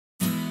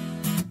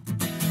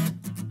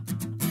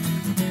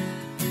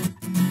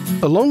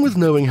Along with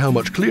knowing how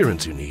much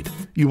clearance you need,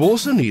 you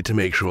also need to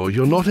make sure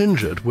you're not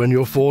injured when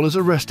your fall is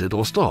arrested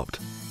or stopped.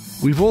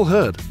 We've all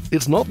heard,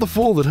 it's not the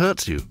fall that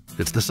hurts you,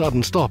 it's the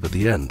sudden stop at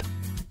the end.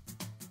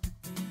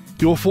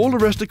 Your fall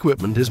arrest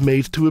equipment is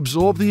made to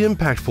absorb the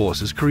impact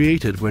forces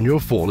created when your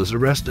fall is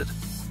arrested.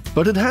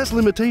 But it has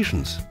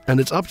limitations, and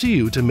it's up to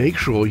you to make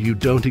sure you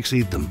don't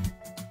exceed them.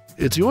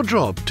 It's your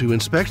job to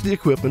inspect the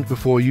equipment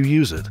before you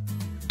use it.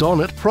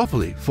 Don it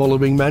properly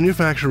following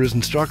manufacturer's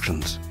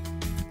instructions.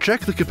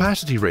 Check the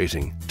capacity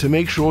rating to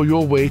make sure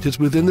your weight is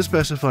within the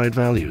specified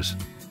values.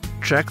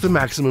 Check the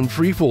maximum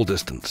free fall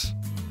distance.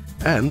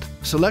 And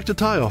select a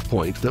tie-off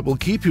point that will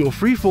keep your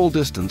free fall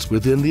distance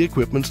within the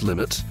equipment's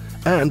limits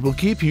and will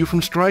keep you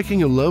from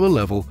striking a lower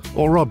level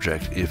or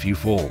object if you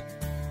fall.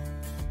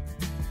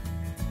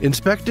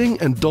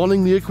 Inspecting and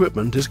donning the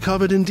equipment is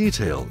covered in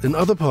detail in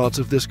other parts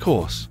of this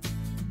course.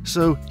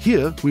 So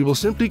here we will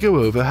simply go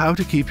over how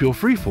to keep your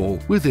free fall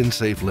within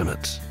safe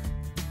limits.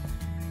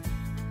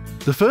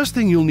 The first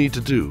thing you'll need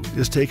to do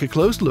is take a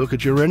close look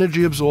at your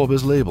energy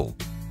absorber's label.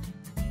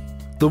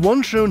 The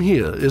one shown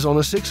here is on a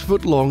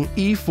 6-foot-long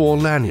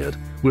E4 lanyard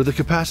with a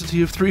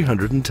capacity of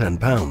 310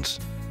 pounds.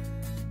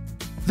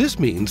 This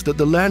means that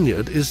the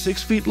lanyard is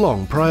 6 feet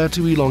long prior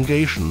to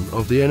elongation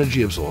of the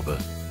energy absorber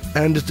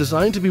and is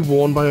designed to be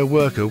worn by a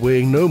worker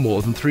weighing no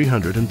more than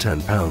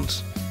 310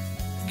 pounds.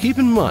 Keep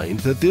in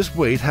mind that this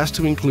weight has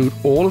to include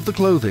all of the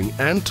clothing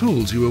and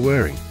tools you are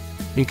wearing,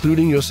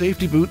 including your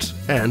safety boots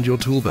and your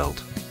tool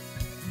belt.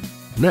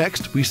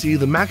 Next, we see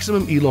the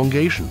maximum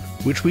elongation,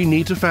 which we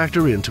need to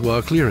factor into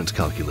our clearance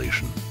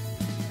calculation.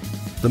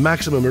 The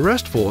maximum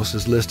arrest force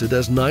is listed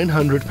as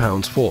 900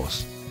 pounds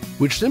force,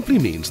 which simply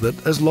means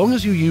that as long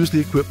as you use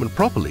the equipment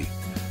properly,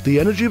 the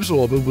energy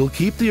absorber will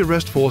keep the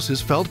arrest forces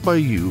felt by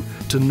you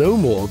to no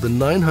more than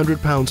 900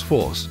 pounds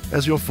force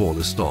as your fall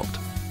is stopped.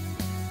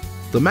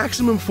 The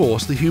maximum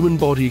force the human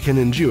body can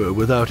endure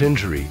without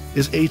injury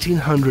is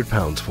 1800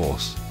 pounds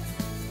force.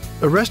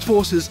 Arrest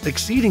forces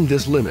exceeding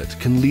this limit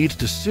can lead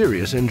to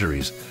serious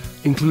injuries,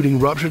 including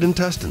ruptured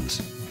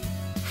intestines,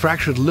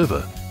 fractured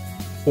liver,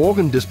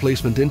 organ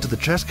displacement into the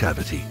chest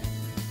cavity,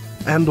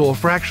 and/or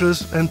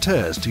fractures and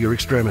tears to your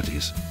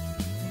extremities.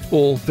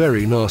 All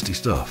very nasty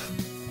stuff.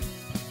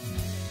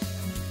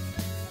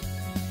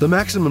 The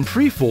maximum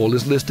free fall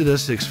is listed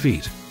as 6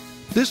 feet.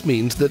 This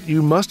means that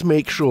you must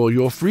make sure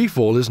your free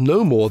fall is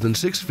no more than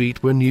 6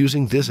 feet when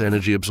using this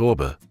energy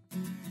absorber.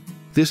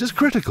 This is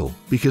critical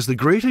because the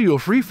greater your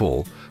free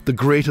fall, the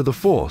greater the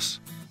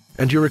force,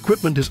 and your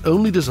equipment is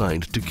only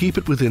designed to keep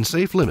it within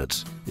safe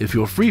limits if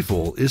your free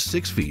fall is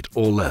 6 feet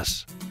or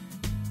less.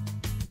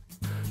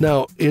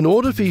 Now, in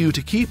order for you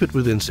to keep it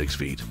within 6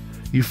 feet,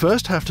 you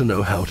first have to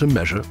know how to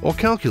measure or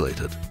calculate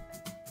it.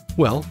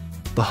 Well,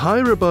 the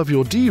higher above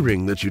your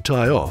D-ring that you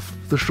tie off,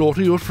 the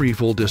shorter your free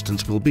fall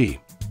distance will be.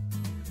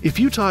 If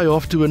you tie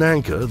off to an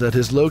anchor that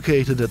is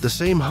located at the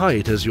same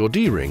height as your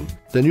D-ring,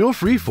 then your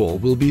free fall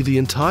will be the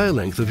entire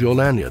length of your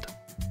lanyard.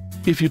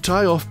 If you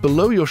tie off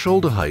below your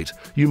shoulder height,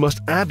 you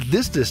must add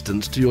this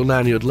distance to your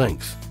lanyard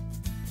length.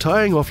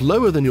 Tying off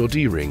lower than your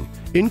D-ring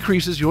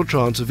increases your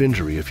chance of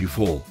injury if you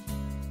fall.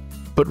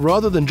 But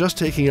rather than just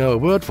taking our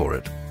word for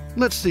it,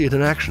 let's see it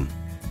in action.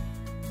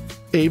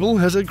 Abel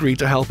has agreed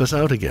to help us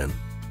out again.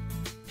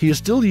 He is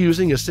still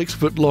using a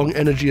 6-foot-long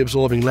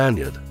energy-absorbing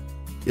lanyard.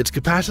 Its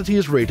capacity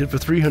is rated for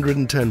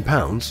 310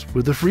 pounds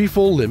with a free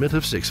fall limit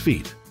of 6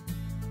 feet.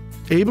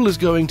 Abel is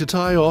going to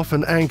tie off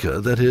an anchor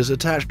that is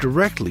attached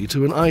directly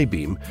to an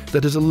I-beam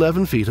that is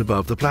 11 feet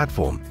above the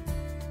platform.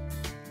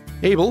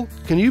 Abel,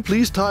 can you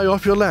please tie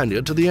off your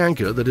lanyard to the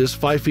anchor that is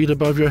 5 feet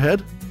above your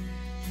head?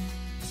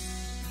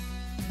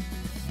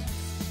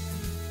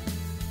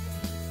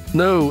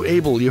 No,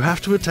 Abel, you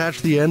have to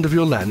attach the end of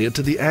your lanyard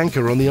to the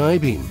anchor on the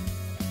I-beam.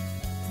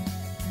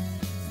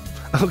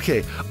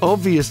 Okay,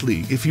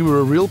 obviously, if you were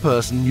a real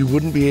person, you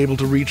wouldn't be able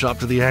to reach up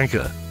to the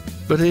anchor.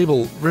 But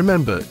Abel,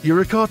 remember,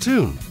 you're a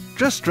cartoon.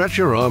 Just stretch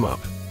your arm up.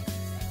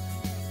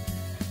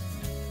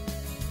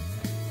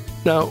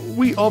 Now,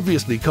 we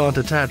obviously can't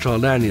attach our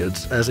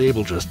lanyards as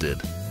Abel just did.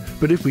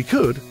 But if we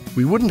could,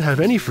 we wouldn't have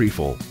any free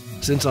fall,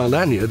 since our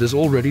lanyard is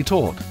already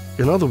taut.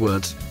 In other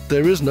words,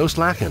 there is no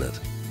slack in it.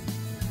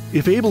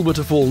 If Abel were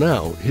to fall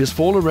now, his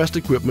fall arrest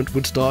equipment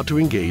would start to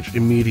engage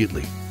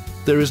immediately.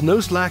 There is no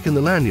slack in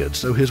the lanyard,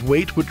 so his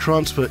weight would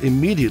transfer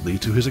immediately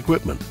to his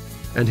equipment,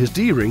 and his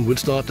D-ring would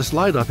start to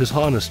slide up his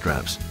harness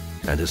straps,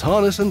 and his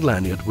harness and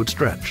lanyard would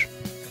stretch.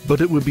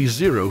 But it would be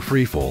zero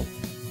free fall.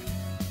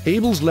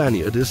 Abel's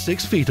lanyard is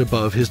 6 feet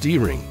above his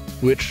D-ring,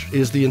 which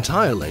is the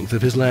entire length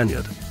of his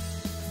lanyard.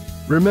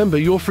 Remember,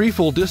 your free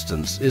fall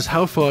distance is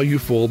how far you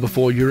fall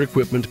before your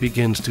equipment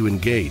begins to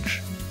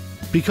engage.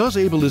 Because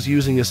Abel is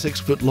using a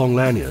 6-foot-long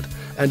lanyard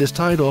and is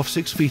tied off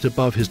 6 feet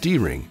above his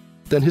D-ring,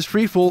 then his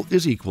free fall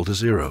is equal to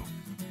 0.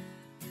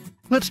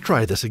 Let's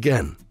try this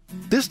again.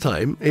 This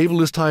time,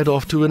 Abel is tied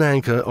off to an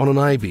anchor on an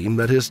I-beam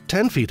that is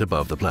 10 feet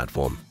above the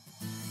platform.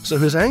 So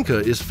his anchor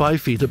is 5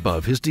 feet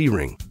above his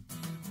D-ring.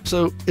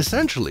 So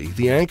essentially,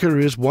 the anchor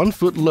is 1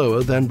 foot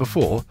lower than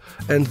before,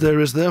 and there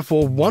is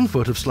therefore 1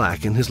 foot of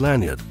slack in his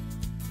lanyard.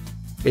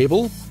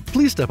 Abel,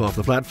 please step off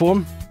the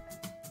platform.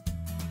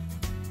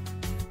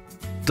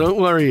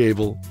 Don't worry,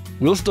 Abel.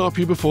 We'll stop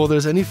you before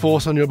there's any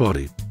force on your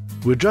body.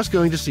 We're just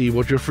going to see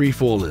what your free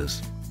fall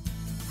is.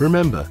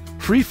 Remember,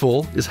 free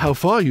fall is how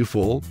far you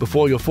fall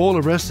before your fall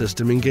arrest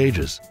system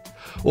engages,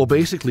 or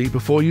basically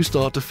before you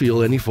start to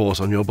feel any force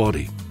on your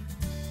body.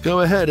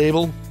 Go ahead,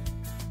 Abel.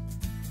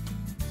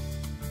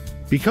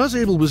 Because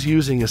Abel was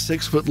using a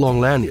 6-foot-long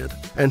lanyard,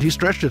 and he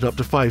stretched it up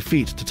to 5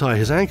 feet to tie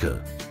his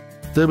anchor,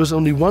 there was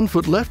only 1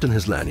 foot left in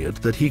his lanyard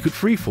that he could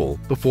free fall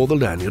before the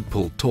lanyard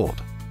pulled taut.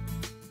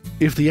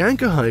 If the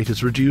anchor height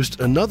is reduced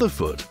another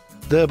foot,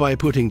 thereby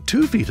putting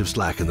 2 feet of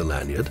slack in the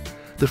lanyard,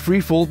 the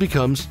free fall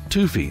becomes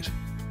 2 feet.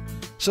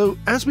 So,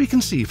 as we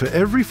can see, for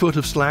every foot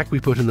of slack we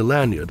put in the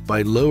lanyard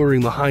by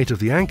lowering the height of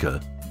the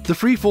anchor, the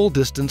free fall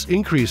distance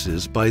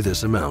increases by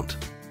this amount.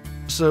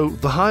 So,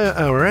 the higher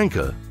our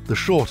anchor, the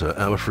shorter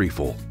our free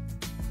fall.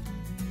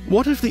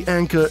 What if the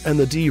anchor and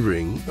the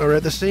D-ring are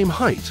at the same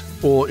height,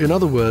 or in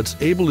other words,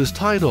 Abel is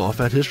tied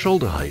off at his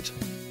shoulder height?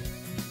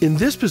 In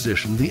this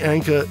position, the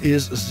anchor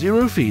is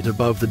 0 feet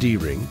above the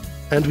D-ring,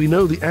 and we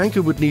know the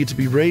anchor would need to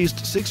be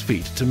raised 6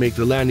 feet to make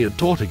the lanyard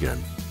taut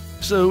again.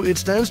 So it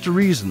stands to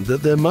reason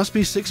that there must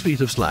be 6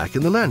 feet of slack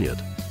in the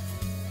lanyard.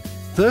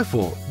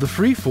 Therefore, the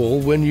free fall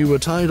when you are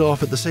tied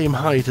off at the same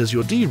height as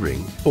your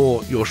D-ring,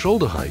 or your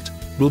shoulder height,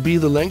 will be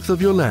the length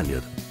of your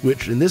lanyard,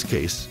 which in this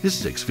case is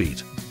 6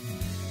 feet.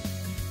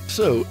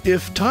 So,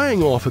 if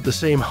tying off at the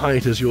same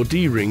height as your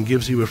D-ring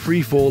gives you a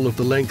free fall of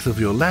the length of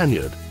your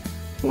lanyard,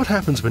 what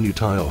happens when you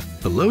tie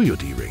off below your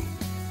D-ring?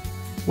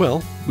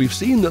 Well, we've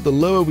seen that the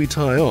lower we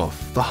tie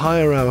off, the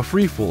higher our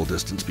free fall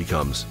distance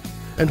becomes,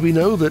 and we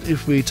know that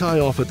if we tie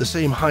off at the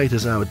same height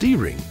as our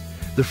D-ring,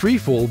 the free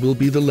fall will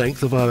be the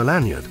length of our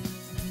lanyard.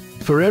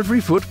 For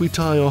every foot we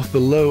tie off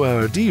below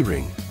our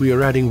D-ring, we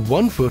are adding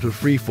 1 foot of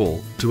free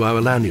fall to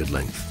our lanyard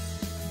length.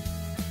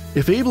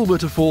 If Abel were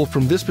to fall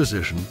from this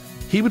position,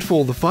 he would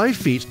fall the 5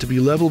 feet to be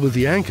level with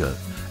the anchor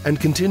and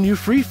continue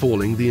free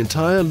falling the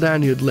entire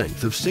lanyard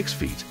length of 6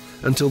 feet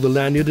until the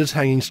lanyard is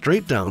hanging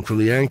straight down from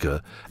the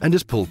anchor and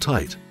is pulled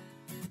tight.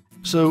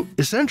 So,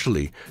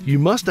 essentially, you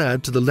must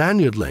add to the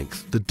lanyard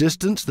length the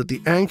distance that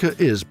the anchor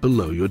is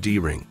below your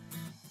D-ring.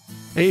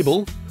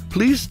 Abel,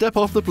 please step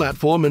off the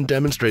platform and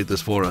demonstrate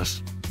this for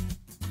us.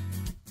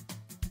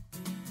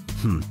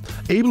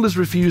 Abel is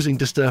refusing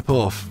to step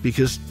off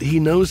because he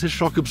knows his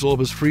shock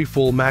absorber's free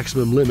fall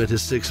maximum limit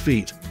is 6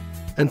 feet,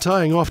 and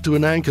tying off to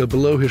an anchor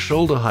below his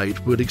shoulder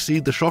height would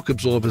exceed the shock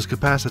absorber's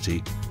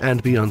capacity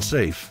and be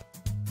unsafe.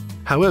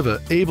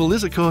 However, Abel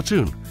is a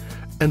cartoon,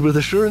 and with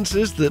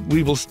assurances that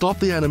we will stop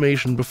the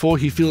animation before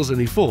he feels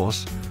any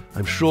force,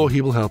 I'm sure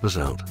he will help us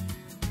out.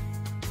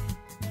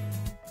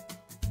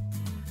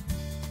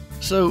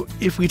 So,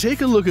 if we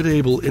take a look at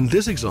Abel in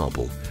this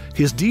example,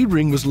 his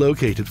D-ring was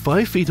located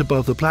 5 feet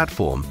above the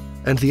platform,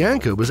 and the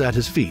anchor was at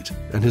his feet,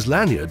 and his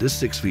lanyard is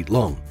 6 feet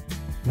long.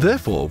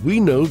 Therefore, we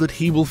know that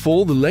he will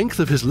fall the length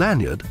of his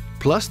lanyard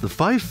plus the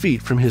 5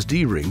 feet from his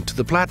D-ring to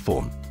the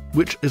platform,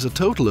 which is a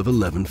total of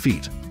 11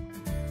 feet.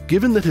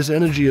 Given that his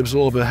energy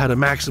absorber had a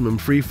maximum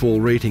free fall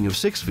rating of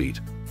 6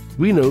 feet,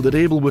 we know that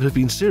Abel would have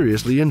been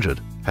seriously injured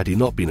had he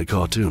not been a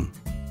cartoon.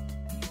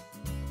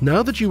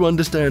 Now that you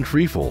understand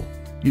free fall,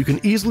 you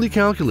can easily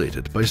calculate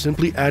it by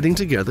simply adding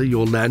together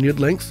your lanyard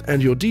length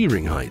and your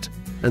D-ring height,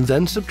 and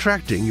then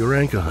subtracting your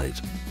anchor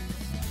height.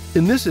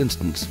 In this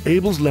instance,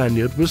 Abel's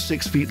lanyard was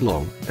 6 feet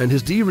long and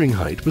his D-ring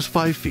height was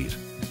 5 feet,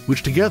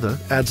 which together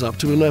adds up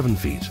to 11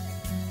 feet.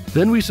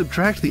 Then we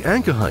subtract the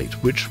anchor height,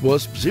 which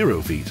was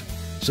 0 feet,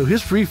 so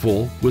his free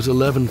fall was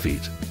 11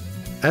 feet.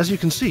 As you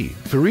can see,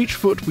 for each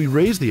foot we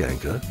raise the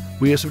anchor,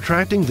 we are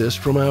subtracting this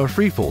from our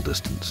free fall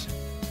distance.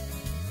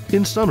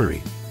 In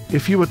summary,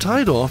 if you are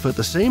tied off at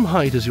the same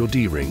height as your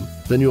D-ring,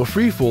 then your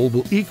free fall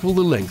will equal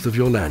the length of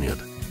your lanyard.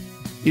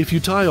 If you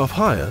tie off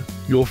higher,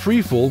 your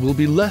free fall will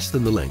be less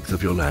than the length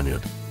of your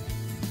lanyard.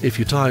 If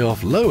you tie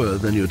off lower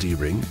than your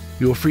D-ring,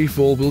 your free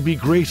fall will be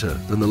greater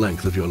than the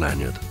length of your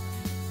lanyard.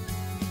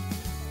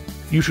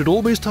 You should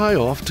always tie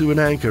off to an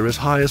anchor as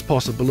high as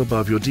possible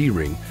above your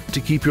D-ring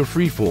to keep your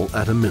free fall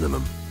at a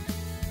minimum.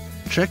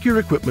 Check your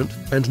equipment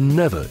and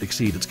never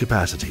exceed its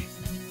capacity.